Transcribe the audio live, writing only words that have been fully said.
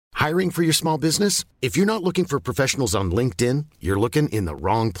Hiring for your small business? If you're not looking for professionals on LinkedIn, you're looking in the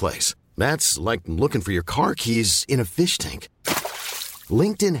wrong place. That's like looking for your car keys in a fish tank.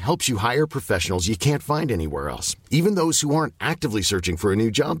 LinkedIn helps you hire professionals you can't find anywhere else, even those who aren't actively searching for a new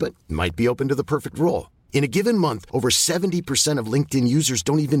job but might be open to the perfect role. In a given month, over 70% of LinkedIn users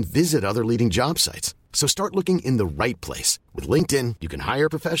don't even visit other leading job sites. So start looking in the right place. With LinkedIn, you can hire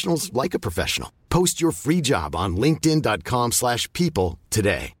professionals like a professional. Post your free job on linkedin.com/people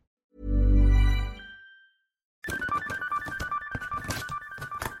today.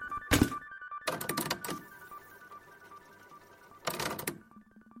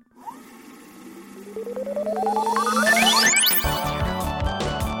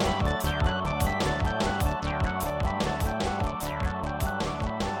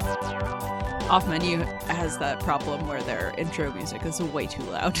 Off Menu has that problem where their intro music is way too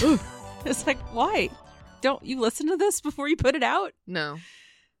loud. It's like, why? Don't you listen to this before you put it out? No.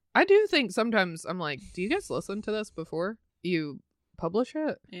 I do think sometimes I'm like, do you guys listen to this before you publish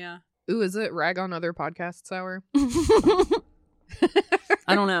it? Yeah. Ooh, is it Rag on Other Podcasts hour?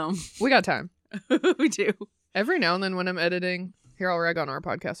 I don't know. We got time. We do. Every now and then when I'm editing, here, I'll rag on our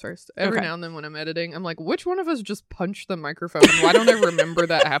podcast first. Every Okay. now and then when I'm editing, I'm like, which one of us just punched the microphone? Why don't I remember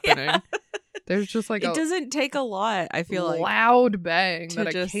that happening? Yeah. There's just like It doesn't take a lot, I feel like. loud bang to that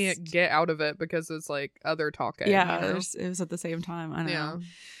I just- can't get out of it because it's like other talking. Yeah, you know? it was at the same time. I know.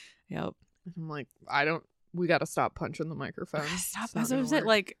 Yeah. Yep. I'm like, we got to stop punching the microphone. Stop. It's not That's what gonna I'm saying.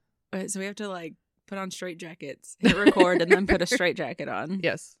 work. Like, so we have to like put on straight jackets, hit record, and then put a straight jacket on.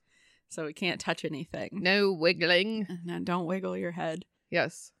 Yes. So we can't touch anything. No wiggling. No, don't wiggle your head.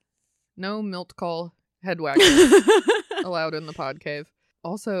 Yes. No milk call head wagging allowed in the pod cave.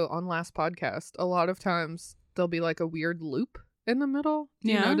 Also, on last podcast, a lot of times there'll be like a weird loop in the middle.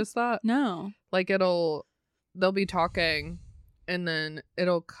 Do you Yeah? notice that? No. Like they'll be talking and then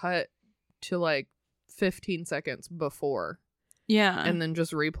it'll cut to like 15 seconds before Yeah. and then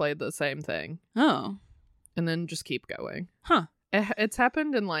just replay the same thing Oh. and then just keep going. Huh. It's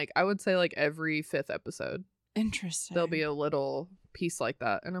happened in like, I would say like every 5th episode. Interesting. There'll be a little piece like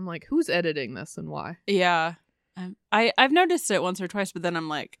that. And I'm like, who's editing this and why? Yeah. I've noticed it once or twice, but then I'm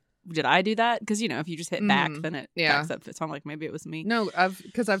like, did I do that? Because, you know, if you just hit back, then it Yeah. backs up. So I'm like, maybe it was me. No,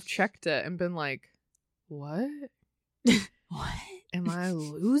 because I've checked it and been like, what? What? Am I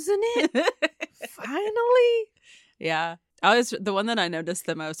losing it? Finally? Yeah. The one that I noticed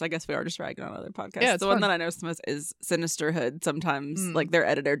the most, I guess we are just ragging on other podcasts. Yeah, it's the one fun. that I noticed the most is Sinisterhood. Sometimes, Mm. like, their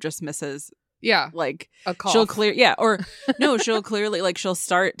editor just misses, Yeah. like, A cough. she'll she'll clearly, like, she'll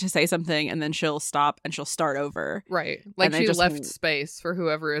start to say something and then she'll stop and she'll start over. Right. Like they she just left space for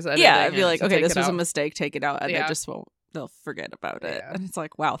whoever is editing. Yeah, I'd be it like, to okay, take this it was a out. mistake, take it out, and Yeah. they just won't, they'll forget about it. Yeah. And it's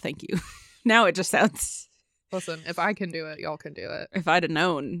like, wow, thank you. Now it just sounds, Listen, if I can do it, y'all can do it. if I'd have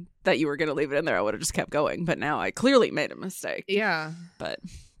known that you were going to leave it in there, I would have just kept going. But now I clearly made a mistake. Yeah. But,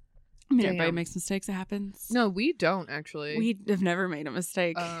 I mean, everybody Damn. makes mistakes, it happens. No, we don't actually. We have never made a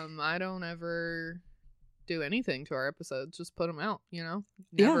mistake. I don't ever do anything to our episodes. Just put them out, you know?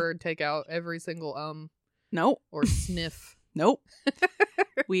 Yeah. Never take out every single Nope. or sniff. Nope.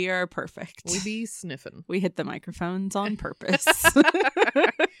 We are perfect. We be sniffing. We hit the microphones on purpose.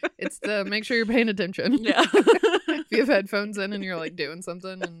 It's to make sure you're paying attention. Yeah. If you have headphones in and you're like doing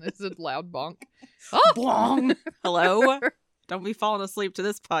something and it's a loud bonk. Oh, Blong. Hello? Don't be falling asleep to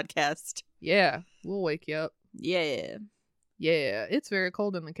this podcast. Yeah, we'll wake you up. Yeah. Yeah, it's very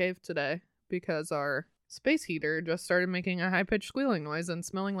cold in the cave today because our space heater just started making a high-pitched squealing noise and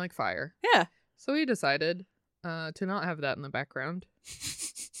smelling like fire. Yeah. So we decided to not have that in the background.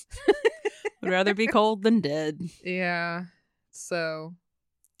 Would rather be cold than dead. Yeah, so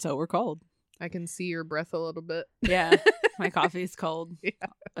So we're cold. I can see your breath a little bit. Yeah. My coffee's cold. Yeah.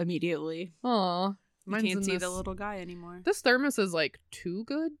 Immediately. Aw, You mine's can't in see this, the little guy anymore. This thermos is like too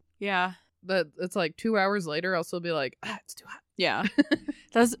good. Yeah. That it's like 2 hours later, I'll still be like, it's too hot. Yeah.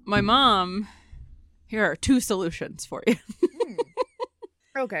 That's my mom. Here are 2 solutions for you.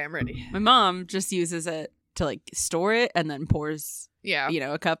 Okay, I'm ready. My mom just uses it to like store it and then pours, Yeah,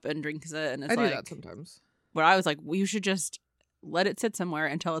 a cup and drinks it. And it's I do like, that sometimes. where I was like, well, you should just let it sit somewhere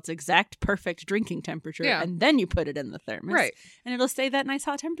until it's exact perfect drinking temperature. Yeah. And then you put it in the thermos. Right. And it'll stay that nice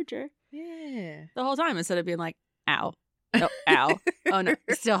hot temperature Yeah. the whole time instead of being like, ow. Oh, ow. Oh, no.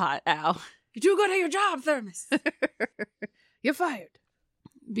 It's still hot. Ow. You're too good at your job, thermos. You're fired.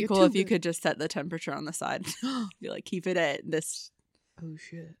 Be You're cool too if you good. could just set the temperature on the side. Be like, keep it at this Oh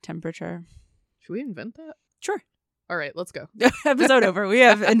shit. temperature. Should we invent that? Sure. All right, let's go. Episode over. We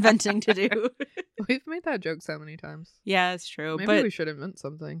have inventing to do. We've made that joke so many times. Yeah, it's true. Maybe but we should invent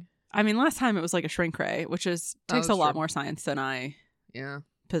something. I mean, last time it was like a shrink ray, which takes that's a lot true. more science than I Yeah.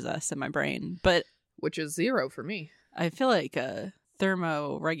 possessed in my brain. But which is 0 for me. I feel like a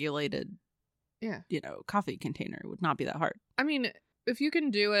thermo-regulated, Yeah. coffee container would not be that hard. I mean, if you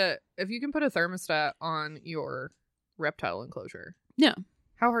can put a thermostat on your reptile enclosure. Yeah.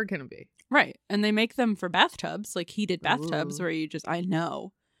 How hard can it be? Right. And they make them for bathtubs, like heated bathtubs Ooh. where you just, I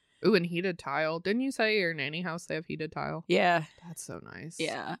know. Ooh, and heated tile. Didn't you say your nanny house they have heated tile? Yeah. That's so nice.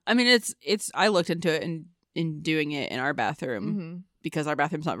 Yeah. I mean, it's I looked into it in doing it in our bathroom Mm-hmm. because our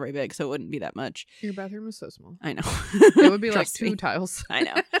bathroom's not very big, so it wouldn't be that much. Your bathroom is so small. I know. It would be like Trust 2 me. tiles. I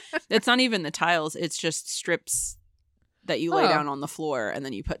know. It's not even the tiles. It's just strips that you lay Oh. down on the floor and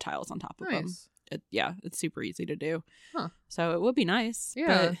then you put tiles on top of them. Nice. It's super easy to do. Huh. So it would be nice.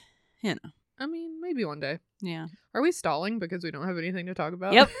 Yeah. But, I mean, maybe one day. yeah. Are we stalling because we don't have anything to talk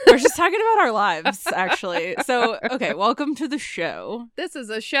about? Yep. We're just talking about our lives, actually. So, okay, welcome to the show. This is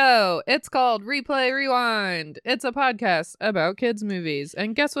a show. It's called Replay Rewind. It's a podcast about kids' movies.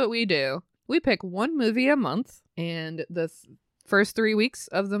 And guess what we do? We pick one movie a month, and the first 3 weeks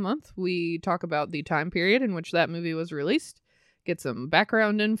of the month, we talk about the time period in which that movie was released, get some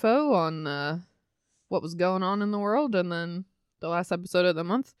background info on what was going on in the world, and then the last episode of the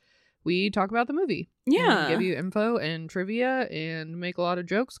month, we talk about the movie. Yeah. And give you info and trivia and make a lot of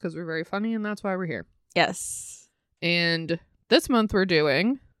jokes because we're very funny, and that's why we're here. Yes. And this month we're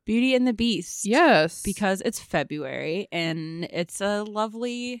doing Beauty and the Beast. Yes. Because it's February and it's a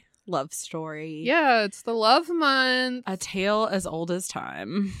lovely love story. Yeah, it's the love month. A tale as old as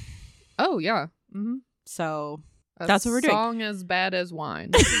time. Oh, yeah. Mm-hmm. So that's what we're doing. A song as bad as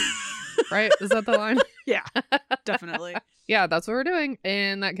wine. Right? Is that the line? Yeah, definitely. Yeah, that's what we're doing.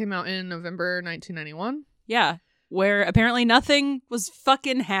 And that came out in November 1991. Yeah, where apparently nothing was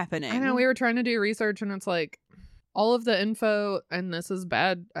fucking happening. I know, we were trying to do research and it's like all of the info, and this is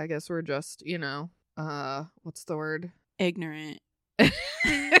bad. I guess we're just, what's the word? Ignorant.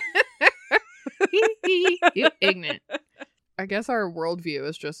 You ignorant. I guess our worldview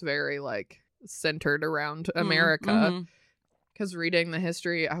is just very like centered around America. Mm-hmm. Because reading the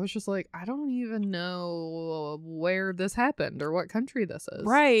history, I was just like, I don't even know where this happened or what country this is.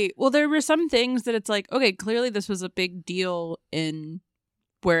 Right. Well, there were some things that it's like, okay, clearly this was a big deal in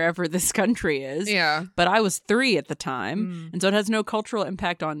wherever this country is. Yeah. But I was 3 at the time. And so it has no cultural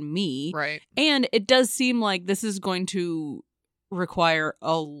impact on me. Right. And it does seem like this is going to require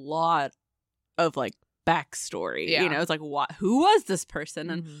a lot of like backstory. Yeah. It's like, who was this person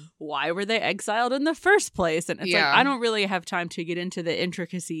and why were they exiled in the first place? And it's like, I don't really have time to get into the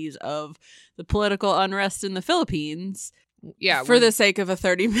intricacies of the political unrest in the Philippines. Yeah. For the sake of a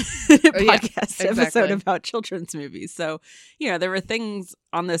 30-minute podcast episode about children's movies. So, there were things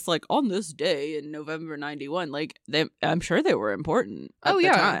on this, like on this day in November 91, like I'm sure they were important at the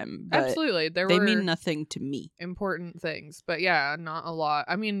time. But absolutely. They mean nothing to me. Important things. But yeah, not a lot.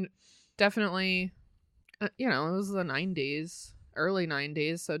 I mean, definitely, it was the 90s, early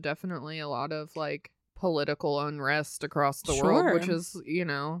 90s. So definitely a lot of like political unrest across the world, which is,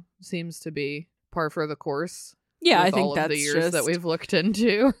 seems to be par for the course. Yeah, I think all that's of the years that we've looked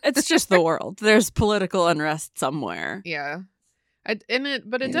into. It's just the world. There's political unrest somewhere. Yeah. But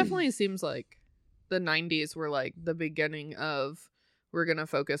it definitely seems like the 90s were like the beginning of, we're going to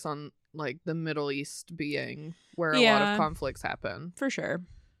focus on like the Middle East being where a lot of conflicts happen. For sure.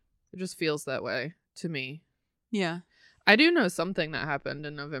 It just feels that way to me. Yeah. I do know something that happened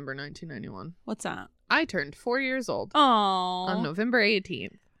in November 1991. What's that? I turned 4 years old. Oh. On November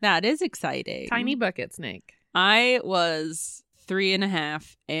 18th. That is exciting. Tiny bucket snake. I was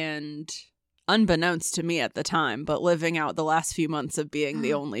 3.5 and unbeknownst to me at the time, but living out the last few months of being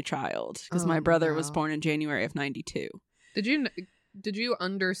the only child because my brother was born in January of 92. Did you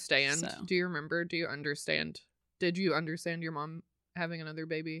understand? So. Do you remember? Do you understand? Did you understand your mom having another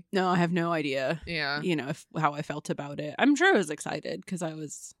baby? No, I have no idea. Yeah. How I felt about it. I'm sure I was excited because I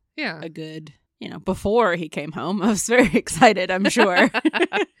was a good, before he came home, I was very excited, I'm sure.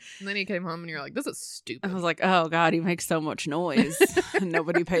 And then he came home and you're like, this is stupid. I was like, oh God, he makes so much noise.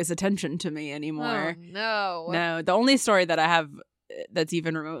 Nobody pays attention to me anymore. Oh, no. No, the only story that I have that's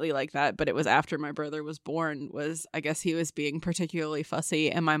even remotely like that, but it was after my brother was born, was I guess he was being particularly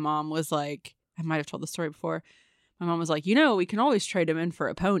fussy. And my mom was like, I might have told the story before. My mom was like, we can always trade him in for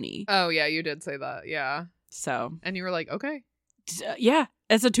a pony. Oh, yeah, you did say that. Yeah. So. And you were like, okay. Yeah.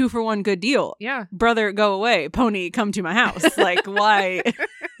 It's a 2-for-1 good deal. Yeah. Brother, go away. Pony, come to my house. Like, why?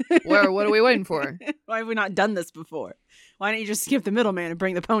 What are we waiting for? Why have we not done this before? Why don't you just skip the middleman and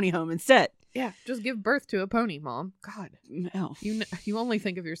bring the pony home instead? Yeah, just give birth to a pony, Mom. God. Oh. You only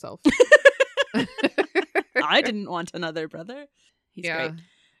think of yourself. I didn't want another brother. He's great.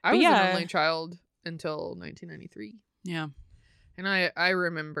 I was an only child until 1993. Yeah. And I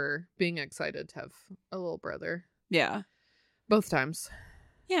remember being excited to have a little brother. Yeah. Both times.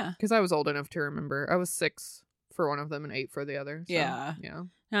 Yeah. Because I was old enough to remember. I was 6 for one of them and 8 for the other. So, Yeah. Yeah.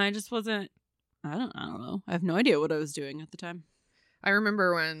 No, I just wasn't. I don't know. I have no idea what I was doing at the time. I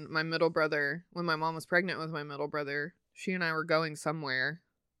remember when my mom was pregnant with my middle brother, she and I were going somewhere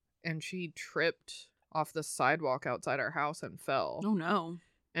and she tripped off the sidewalk outside our house and fell. Oh no.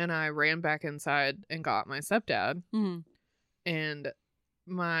 And I ran back inside and got my stepdad. Mm. And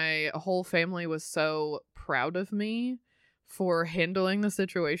my whole family was so proud of me for handling the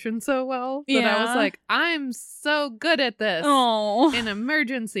situation so well that I was Yeah. like, I'm so good at this Oh. in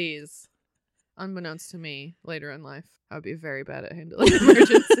emergencies. Unbeknownst to me, later in life, I would be very bad at handling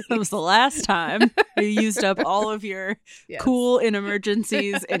emergencies. That was the last time you used up all of your Yes. cool in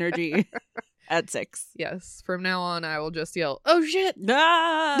emergencies energy at 6. Yes. From now on, I will just yell, "Oh shit!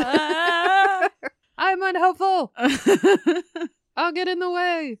 Ah! I'm unhelpful! I'll get in the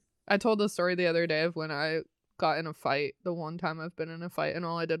way!" I told the story the other day of when I got in a fight, the one time I've been in a fight, and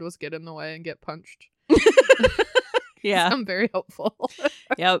all I did was get in the way and get punched. Yeah. I'm very helpful.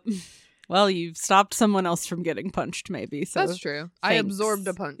 Yep. Well, you've stopped someone else from getting punched, maybe. So That's true. I thanks. absorbed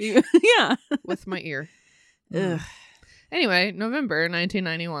a punch Yeah. with my ear. Ugh. Anyway, November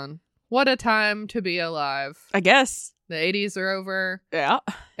 1991. What a time to be alive. I guess. The 80s are over. Yeah.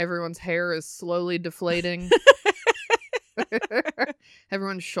 Everyone's hair is slowly deflating.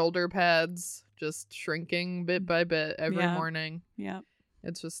 Everyone's shoulder pads just shrinking bit by bit every Yeah. morning. Yeah.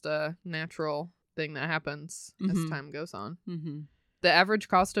 It's just a natural thing that happens as Mhm. time goes on. Mm-hmm. The average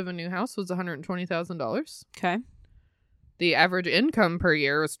cost of a new house was $120,000. Okay. The average income per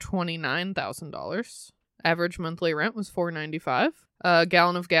year was $29,000. Average monthly rent was $4.95. A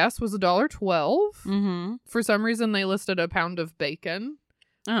gallon of gas was $1.12. Mm-hmm. For some reason, they listed a pound of bacon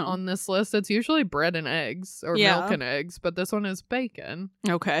Oh. on this list. It's usually bread and eggs or Yeah. milk and eggs, but this one is bacon.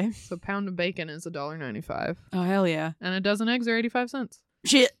 Okay. So a pound of bacon is $1.95. Oh, hell yeah. And a dozen eggs are 85 cents.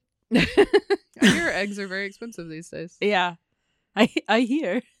 Shit. I hear eggs are very expensive these days. Yeah. I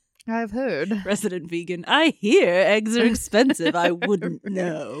hear. I've heard. Resident vegan. I hear eggs are expensive. I wouldn't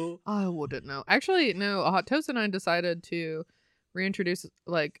know. I wouldn't know. Actually, no. Hot Toast and I decided to reintroduce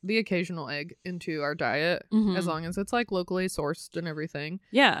like the occasional egg into our diet Mhm. as long as it's like locally sourced and everything.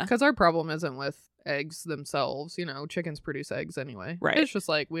 Yeah. Because our problem isn't with eggs themselves. You know, chickens produce eggs anyway. Right. It's just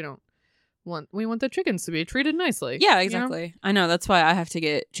like we want the chickens to be treated nicely. Yeah, you know? exactly. I know. That's why I have to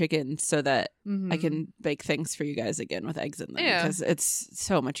get chickens so that I Mhm. can bake things for you guys again with eggs in them. Yeah. Because it's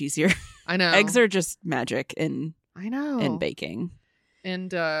so much easier. I know. Eggs are just magic in I know. baking.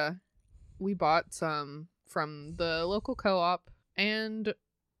 And we bought some from the local co-op, and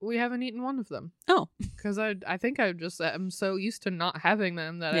we haven't eaten one of them. Oh. Because I think I just am so used to not having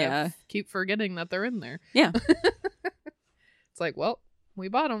them that Yeah. I keep forgetting that they're in there. Yeah. It's like, well, we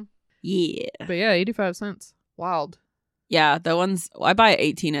bought them. Yeah. But yeah, 85 cents. Wild. Yeah. The ones I buy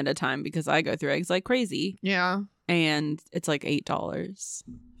 18 at a time because I go through eggs like crazy. Yeah. And it's like $8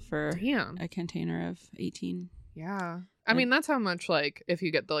 for Damn. a container of 18. Yeah. I mean, that's how much, like, if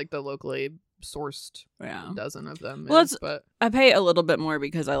you get the locally sourced Yeah. dozen of them Well, is, but I pay a little bit more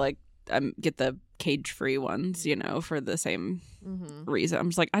because I get the cage free ones, for the same mhm. reason. I'm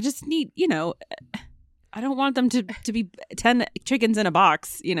just like, I just need, I don't want them to be 10 chickens in a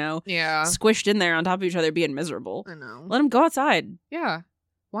box, Yeah. squished in there on top of each other being miserable. I know. Let them go outside. Yeah.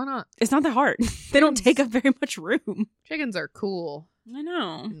 Why not? It's not that hard. They don't take up very much room. Chickens are cool I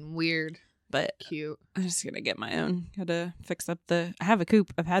know. and weird. But Cute. I'm just going to get my own. Gotta fix up I have a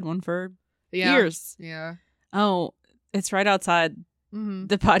coop. I've had one for Yeah. years. Yeah. Oh, it's right outside Mm-hmm.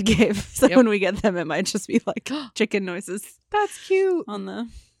 the pod cave. So Yep. when we get them, it might just be like chicken noises That's cute. on the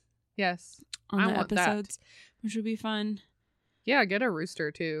Yes. I want that. episodes, which would be fun. Yeah, get a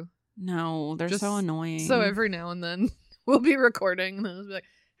rooster too. No, they're Just so annoying. So every now and then we'll be recording and they'll be like,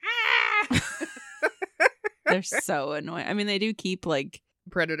 ah! They're so annoying. I mean, they do keep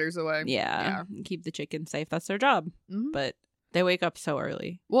Predators away. keep the chicken safe. That's their job. Mhm. But they wake up so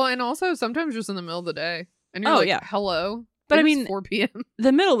early. Well, and also sometimes just in the middle of the day. And you're Oh, like, yeah. hello. But I It's mean, 4 p.m.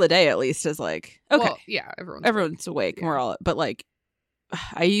 The middle of the day, at least, is like, okay, Well, yeah, everyone's awake. Yeah. We're all, but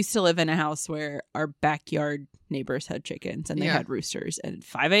I used to live in a house where our backyard neighbors had chickens and they Yeah. had roosters. And at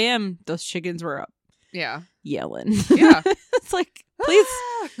 5 a.m., those chickens were up Yeah. yelling. Yeah. It's like,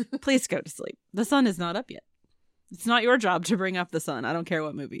 please go to sleep. The sun is not up yet. It's not your job to bring up the sun. I don't care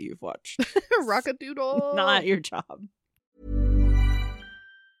what movie you've watched. Rock-a-doodle. Not your job.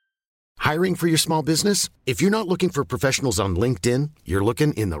 Hiring for your small business? If you're not looking for professionals on LinkedIn, you're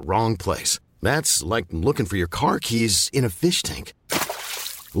looking in the wrong place. That's like looking for your car keys in a fish tank.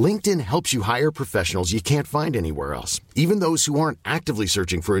 LinkedIn helps you hire professionals you can't find anywhere else, even those who aren't actively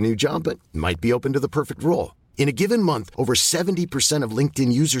searching for a new job but might be open to the perfect role. In a given month, over 70% of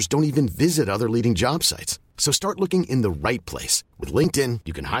LinkedIn users don't even visit other leading job sites. So start looking in the right place. With LinkedIn,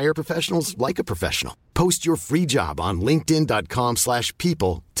 you can hire professionals like a professional. Post your free job on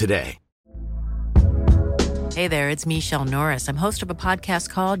linkedin.com/people today. Hey there, it's Michelle Norris. I'm host of a podcast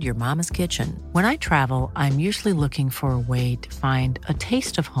called Your Mama's Kitchen. When I travel, I'm usually looking for a way to find a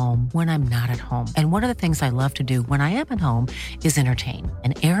taste of home when I'm not at home. And one of the things I love to do when I am at home is entertain.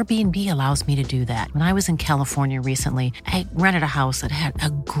 And Airbnb allows me to do that. When I was in California recently, I rented a house that had a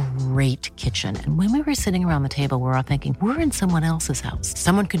great kitchen. And when we were sitting around the table, we were all thinking, we're in someone else's house.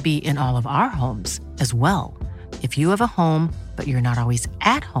 Someone could be in all of our homes as well. If you have a home, but you're not always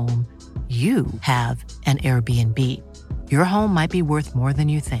at home, you have an Airbnb. Your home might be worth more than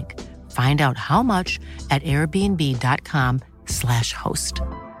you think. Find out how much at airbnb.com/host.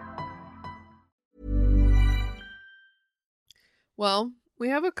 Well, we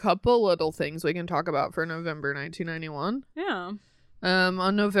have a couple little things we can talk about for November 1991. Yeah.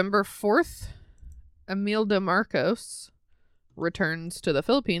 On November 4th, Imelda Marcos returns to the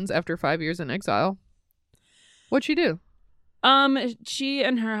Philippines after 5 years in exile. What'd she do? She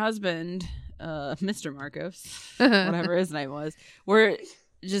and her husband, Mr. Marcos, whatever his name was, were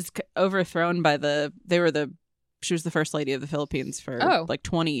just overthrown by she was the first lady of the Philippines for like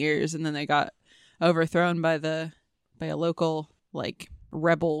 20 years, and then they got overthrown by a local like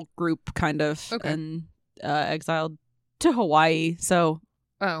rebel group kind of, and exiled to Hawaii. So,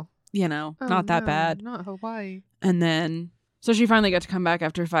 not that bad. Not Hawaii. And then so she finally got to come back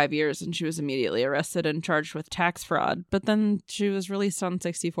after 5 years, and she was immediately arrested and charged with tax fraud. But then she was released on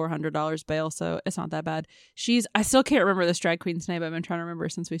 $6,400 bail, so it's not that bad. I still can't remember this drag queen's name. I've been trying to remember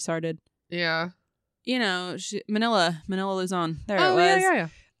since we started. Yeah. Manila Luzon. There it was.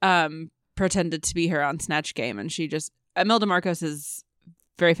 Yeah. Pretended to be her on Snatch Game, and Imelda Marcos is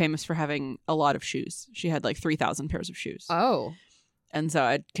very famous for having a lot of shoes. She had like 3,000 pairs of shoes. Oh. And so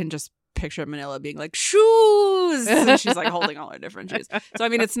I can just picture Manila being like, shoes! And she's like holding all her different shoes. So, I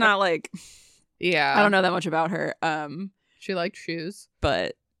mean, it's not like, yeah, I don't know that much about her. She liked shoes.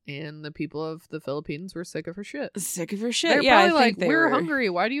 But. And the people of the Philippines were sick of her shit. They're yeah, probably we're hungry.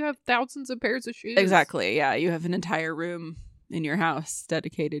 Why do you have thousands of pairs of shoes? Exactly. Yeah. You have an entire room in your house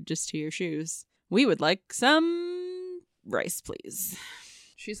dedicated just to your shoes. We would like some rice, please.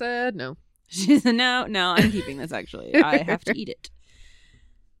 She said no. She said, no, I'm keeping this, actually. I have to eat it.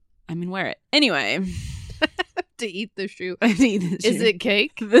 I mean, wear it. Anyway. To eat the shoe. I have to eat the shoe. Is it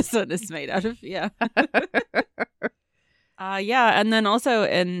cake? This one is made out of, yeah. And then also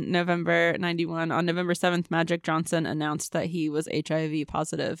in November 91, on November 7th, Magic Johnson announced that he was HIV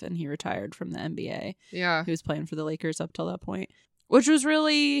positive and he retired from the NBA. Yeah. He was playing for the Lakers up till that point, which was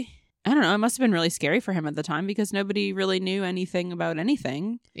really, I don't know, it must have been really scary for him at the time because nobody really knew anything about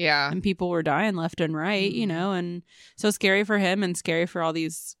anything. Yeah. And people were dying left and right, and so scary for him and scary for all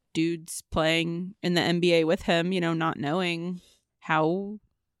these dudes playing in the NBA with him, not knowing how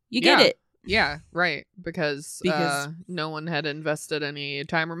you get it. Yeah, right. Because no one had invested any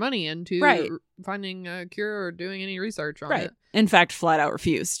time or money into finding a cure or doing any research on it. In fact, flat out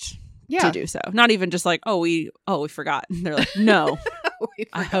refused to do so. Not even just like, we forgot. They're like, no,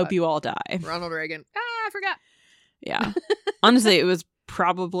 I hope you all die. Ronald Reagan. I forgot. Yeah. Honestly, it was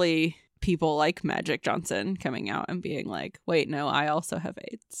probably people like Magic Johnson coming out and being like, wait, no, I also have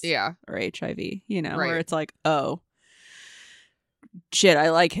AIDS. Yeah. Or HIV, where it's like, oh, shit,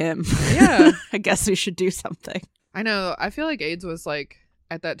 I like him. Yeah. I guess we should do something. I know. I feel like AIDS was like,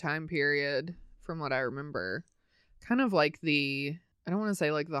 at that time period, from what I remember, kind of like I don't want to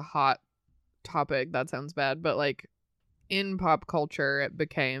say like the hot topic. That sounds bad. But like in pop culture, it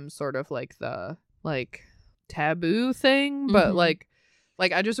became sort of like the like taboo thing. But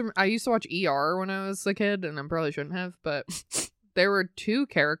I used to watch ER when I was a kid, and I probably shouldn't have, but there were two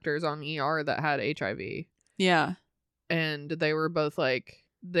characters on ER that had HIV. Yeah. And they were both like,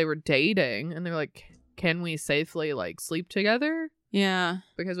 they were dating, and they're like, can we safely like sleep together? Yeah.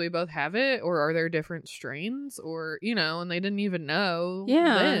 Because we both have it, or are there different strains? Or, and they didn't even know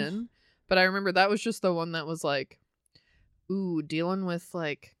then. But I remember that was just the one that was like, ooh, dealing with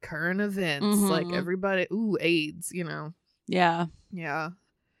like current events, like everybody, AIDS, Yeah. Yeah.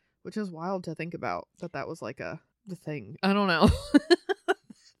 Which is wild to think about that was like the thing. I don't know.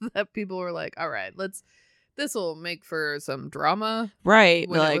 That people were like, all right, this will make for some drama. Right.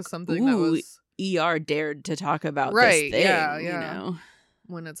 When it was something that was ER dared to talk about this thing. Yeah.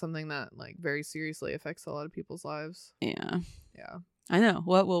 When it's something that like very seriously affects a lot of people's lives. Yeah. Yeah. I know.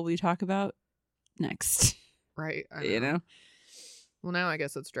 What will we talk about next? Right. I know. Well, now I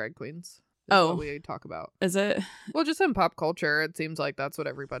guess it's drag queens. Oh. What we talk about. Is it? Well, just in pop culture, it seems like that's what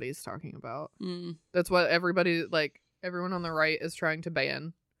everybody's talking about. Mm. That's what everybody, like, everyone on the right is trying to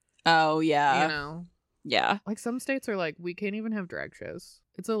ban. Oh, yeah. You know? Yeah. Like, some states are like, we can't even have drag shows.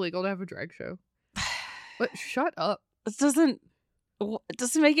 It's illegal to have a drag show. But shut up. It doesn't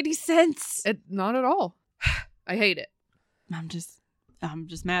make any sense. Not at all. I hate it. I'm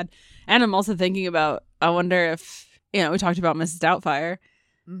just mad. And I'm also thinking about, I wonder if, you know, we talked about Mrs. Doubtfire.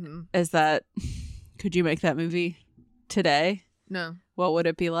 Mm-hmm. Is that, could you make that movie today? No. What would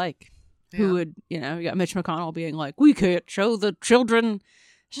it be like? Yeah. Who would, you know, you got Mitch McConnell being like, we can't show the children.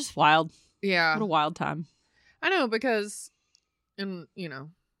 It's just wild. Yeah. What a wild time. I know, because, and, you know,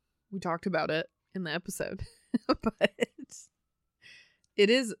 we talked about it in the episode, but it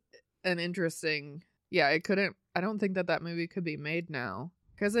is an interesting, I don't think that movie could be made now,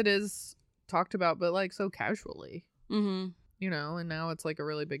 because it is talked about, but like so casually, Mm-hmm. you know, and now it's like a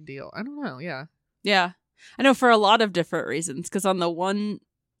really big deal. I don't know. Yeah. Yeah. I know, for a lot of different reasons, because on the one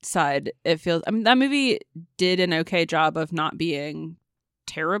side, it feels, I mean, that movie did an okay job of not being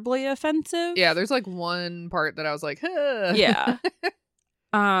terribly offensive. Yeah. There's like one part that I was like, huh. Yeah.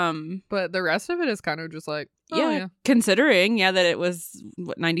 But the rest of it is kind of just like, oh, yeah. Considering, that it was,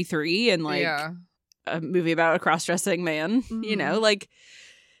 93, and like yeah. a movie about a cross-dressing man, Mhm. you know, like,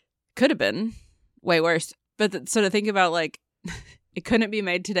 could have been way worse. But so to think about, like, it couldn't be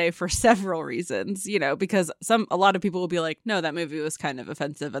made today for several reasons, you know, because a lot of people will be like, no, that movie was kind of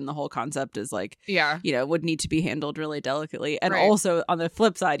offensive, and the whole concept is like, Yeah. you know, would need to be handled really delicately. And Right. also on the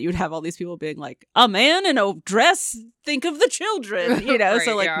flip side, you would have all these people being like, a man in a dress, think of the children, you know?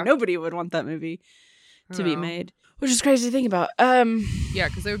 So Right, like yeah. nobody would want that movie to be No. made, which is crazy to think about. Yeah,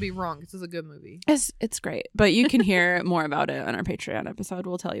 because they would be wrong. This is a good movie. It's great, but you can hear more about it on our Patreon episode.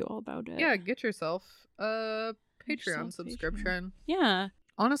 We'll tell you all about it. Yeah, get yourself a Get Patreon yourself subscription. Yeah.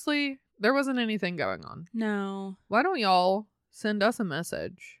 Honestly, there wasn't anything going on. No. Why don't y'all send us a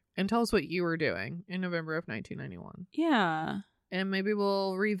message and tell us what you were doing in November of 1991? Yeah. And maybe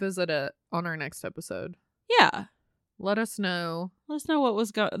we'll revisit it on our next episode. Yeah. Let us know. Let us know what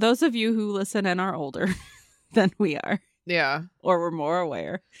was those of you who listen and are older than we are, Yeah. or were more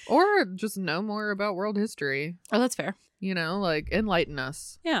aware. Or just know more about world history. Oh, that's fair. You know, like enlighten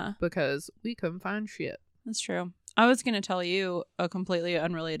us, Yeah, because we couldn't find shit. that's true. I was going to tell you a completely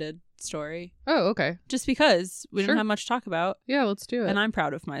unrelated story, Oh, okay. just because we Sure. didn't have much to talk about, Yeah, let's do it. and I'm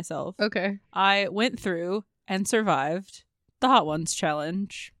proud of myself. Okay. I went through and survived the Hot Ones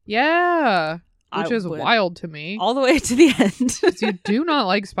challenge. Yeah. I Which is went wild to me. all the way to the end. 'Cause you do not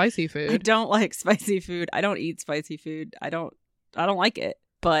like spicy I food. don't like spicy food. I don't eat spicy food. I don't like it.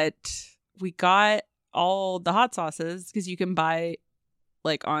 But we got all the hot sauces, because you can buy,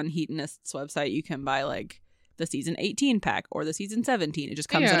 like, on Heatonist's website, you can buy like the season 18 pack or the season 17. It just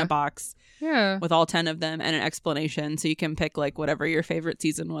comes in Yeah. a box Yeah. with all 10 of them and an explanation, so you can pick like whatever your favorite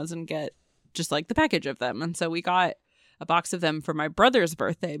season was and get just like the package of them. And so we got a box of them for my brother's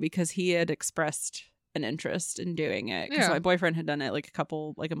birthday, because he had expressed an interest in doing it, because Yeah. my boyfriend had done it like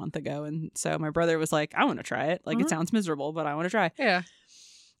a month ago, and so my brother was like, I want to try it, like Uh-huh. it sounds miserable, but I want to try. Yeah.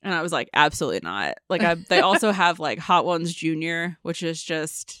 And I was like, absolutely not. Like, they also have like Hot Ones Junior, which is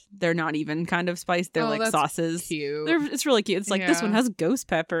just, they're not even kind of spiced, they're Oh, like that's sauces. Cute. It's really cute. It's like, this Yeah. one has ghost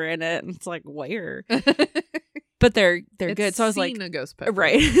pepper in it, and it's like, where? But they're good. So I was like, a ghost pepper.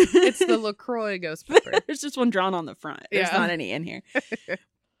 right. It's the LaCroix ghost pepper. There's just one drawn on the front. There's Yeah. not any in here.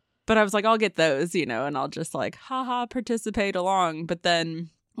 But I was like, I'll get those, you know, and I'll just like, haha, participate along. But then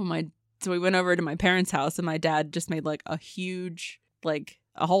so we went over to my parents' house, and my dad just made like a huge, like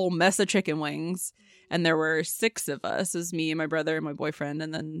a whole mess of chicken wings. And there were 6 of us. It was me and my brother and my boyfriend,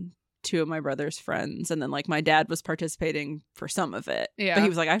 and then 2 of my brother's friends. And then like my dad was participating for some of it. Yeah. But he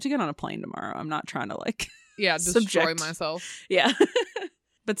was like, I have to get on a plane tomorrow. I'm not trying to like, Yeah, destroy Subject. myself. yeah.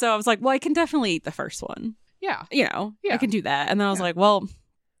 But so I was like, well, I can definitely eat the first one. Yeah. You know, I Yeah. can do that. And then I was Yeah. like, well,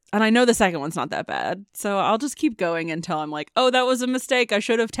 and I know the second one's not that bad, so I'll just keep going until I'm like, oh, that was a mistake. I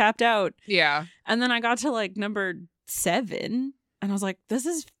should have tapped out. Yeah. And then I got to like number 7, and I was like, this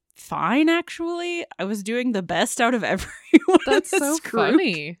is fine, actually. I was doing the best out of everyone. That's in so this group.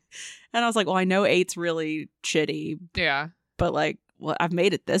 funny. And I was like, well, I know 8's really shitty, Yeah. but like, well, I've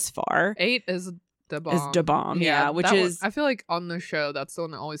made it this far. 8 is the bomb. Is Da Bomb, yeah, which that one- is I feel like on the show, that's the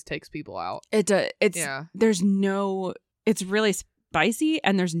one that always takes people out. It's Yeah. there's no, it's really spicy,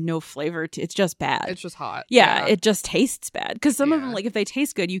 and there's no flavor to it's just bad. It's just hot. yeah, it just tastes bad, because some of them, Yeah. like, if they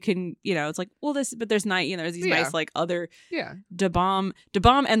taste good, you can, you know, it's like, well, this, but there's not, you know, there's these Yeah. nice like other Yeah. Da Bomb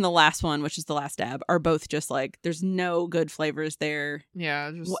and the last one, which is the last dab, are both just like, there's no good flavors there.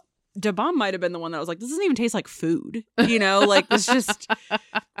 Yeah. Just Da Bomb might have been the one that was like, this doesn't even taste like food. You know, like this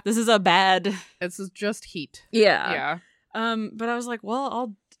is a bad. This is just heat. Yeah. But I was like, well,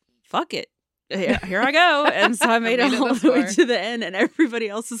 I'll fuck it. Here I go. And so I made it all the way to the end, and everybody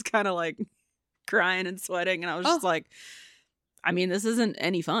else is kind of like crying and sweating. And I was just like, I mean, this isn't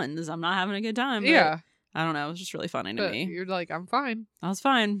any fun. I'm not having a good time. Yeah. I don't know. It was just really funny to me. You're like, I'm fine. I was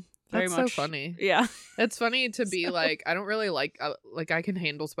fine. Very That's much. so funny. Yeah. It's funny to be like, I don't really like I can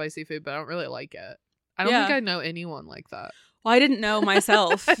handle spicy food, but I don't really like it. I don't think I know anyone like that. Well, I didn't know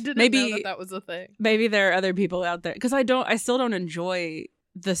myself. I didn't know that was a thing. Maybe there are other people out there, because I still don't enjoy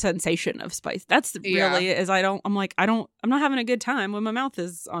the sensation of spice. That's really I'm not having a good time when my mouth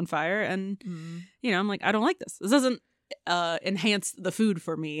is on fire, and you know, I'm like, I don't like this. This doesn't enhance the food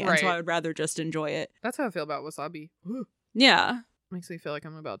for me, and so I would rather just enjoy it. That's how I feel about wasabi. Yeah. Makes me feel like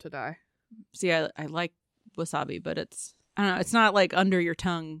I'm about to die. See, I like wasabi, but I don't know, it's not like under your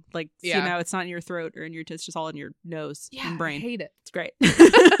tongue, like you know, it's not in your throat or in your it's just all in your nose and brain. I hate it. It's great.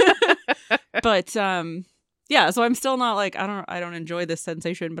 But yeah, so I'm still not like, I don't enjoy this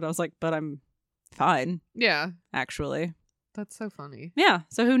sensation, but I was like, but I'm fine. Yeah. Actually. That's so funny. Yeah,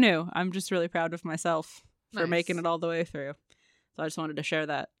 so who knew? I'm just really proud of myself for making it all the way through. So I just wanted to share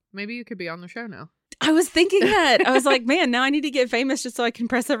that. Maybe you could be on the show now. I was thinking that. I was like, man, now I need to get famous just so I can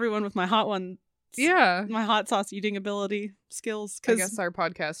impress everyone with my hot one. Yeah. My hot sauce eating ability skills. I guess our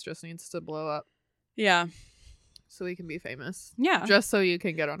podcast just needs to blow up. Yeah. So we can be famous. Yeah. Just so you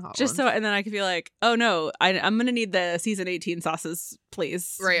can get on Hot Just Ones. so, and then I could be like, oh no, I'm going to need the season 18 sauces,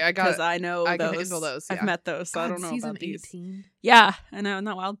 please. Right, I got because I know I those. can handle those. Yeah. I've met those, so God, I don't know season about these. 18? Yeah, I know, isn't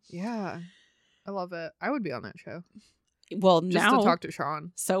that wild? Yeah. I love it. I would be on that show. Well, Just now to talk to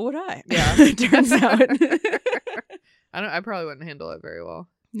Sean. So would I. Yeah. It turns out. I probably wouldn't handle it very well.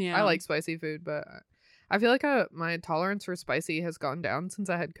 Yeah. I like spicy food, but I feel like my tolerance for spicy has gone down since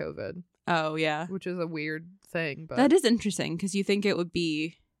I had COVID. Oh, yeah. Which is a weird thing, but That is interesting, because you think it would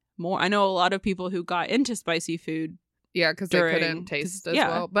be more. I know a lot of people who got into spicy food. Yeah, because they couldn't taste as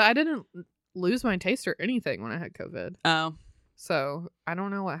well. But I didn't lose my taste or anything when I had COVID. Oh. So I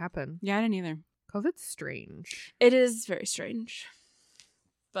don't know what happened. Yeah, I didn't either. COVID's strange. It is very strange.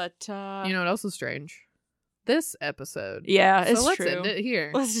 But, you know what else is strange? This episode. Yeah, it's so let's true. end it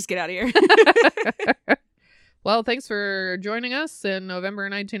here. Let's just get out of here. Well, thanks for joining us in November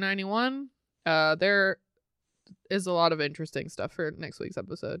 1991. There is a lot of interesting stuff for next week's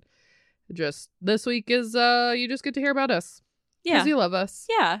episode. Just this week is you just get to hear about us. Yeah. Because you love us.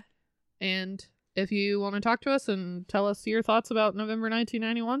 Yeah. And if you want to talk to us and tell us your thoughts about November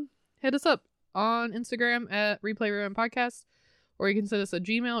 1991, hit us up on Instagram at Replay Rewind Podcast, or you can send us a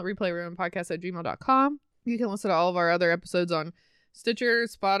Gmail at replayrewind@gmail.com. You can listen to all of our other episodes on Stitcher,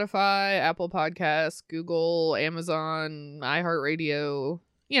 Spotify, Apple Podcasts, Google, Amazon, iHeartRadio,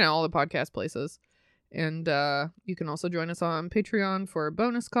 you know, all the podcast places. And you can also join us on Patreon for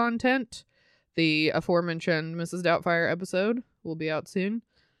bonus content. The aforementioned Mrs. Doubtfire episode will be out soon.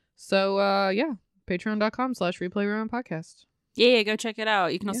 So, yeah, patreon.com/Replay Rewind Podcast. Yeah, go check it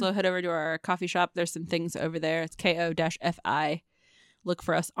out. You can also head over to our coffee shop. There's some things over there. It's KO-FI. Look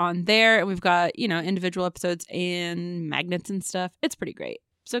for us on there. And we've got, you know, individual episodes and magnets and stuff. It's pretty great.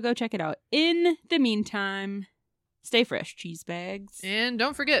 So go check it out. In the meantime, stay fresh, cheese bags. And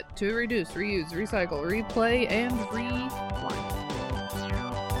don't forget to reduce, reuse, recycle, replay, and rewind.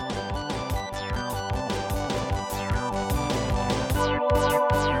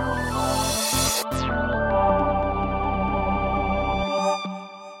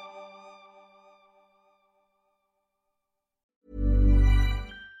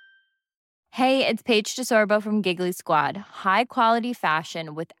 Hey, it's Paige DeSorbo from Giggly Squad. High quality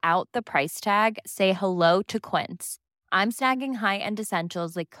fashion without the price tag. Say hello to Quince. I'm snagging high-end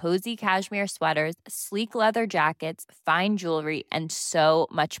essentials like cozy cashmere sweaters, sleek leather jackets, fine jewelry, and so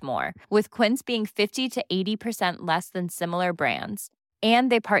much more. With Quince being 50 to 80% less than similar brands.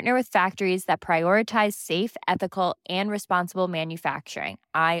 And they partner with factories that prioritize safe, ethical, and responsible manufacturing.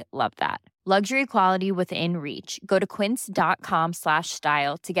 I love that. Luxury quality within reach. Go to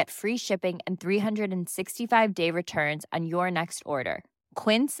quince.com/style to get free shipping and 365-day returns on your next order.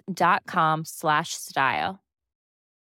 Quince.com/style.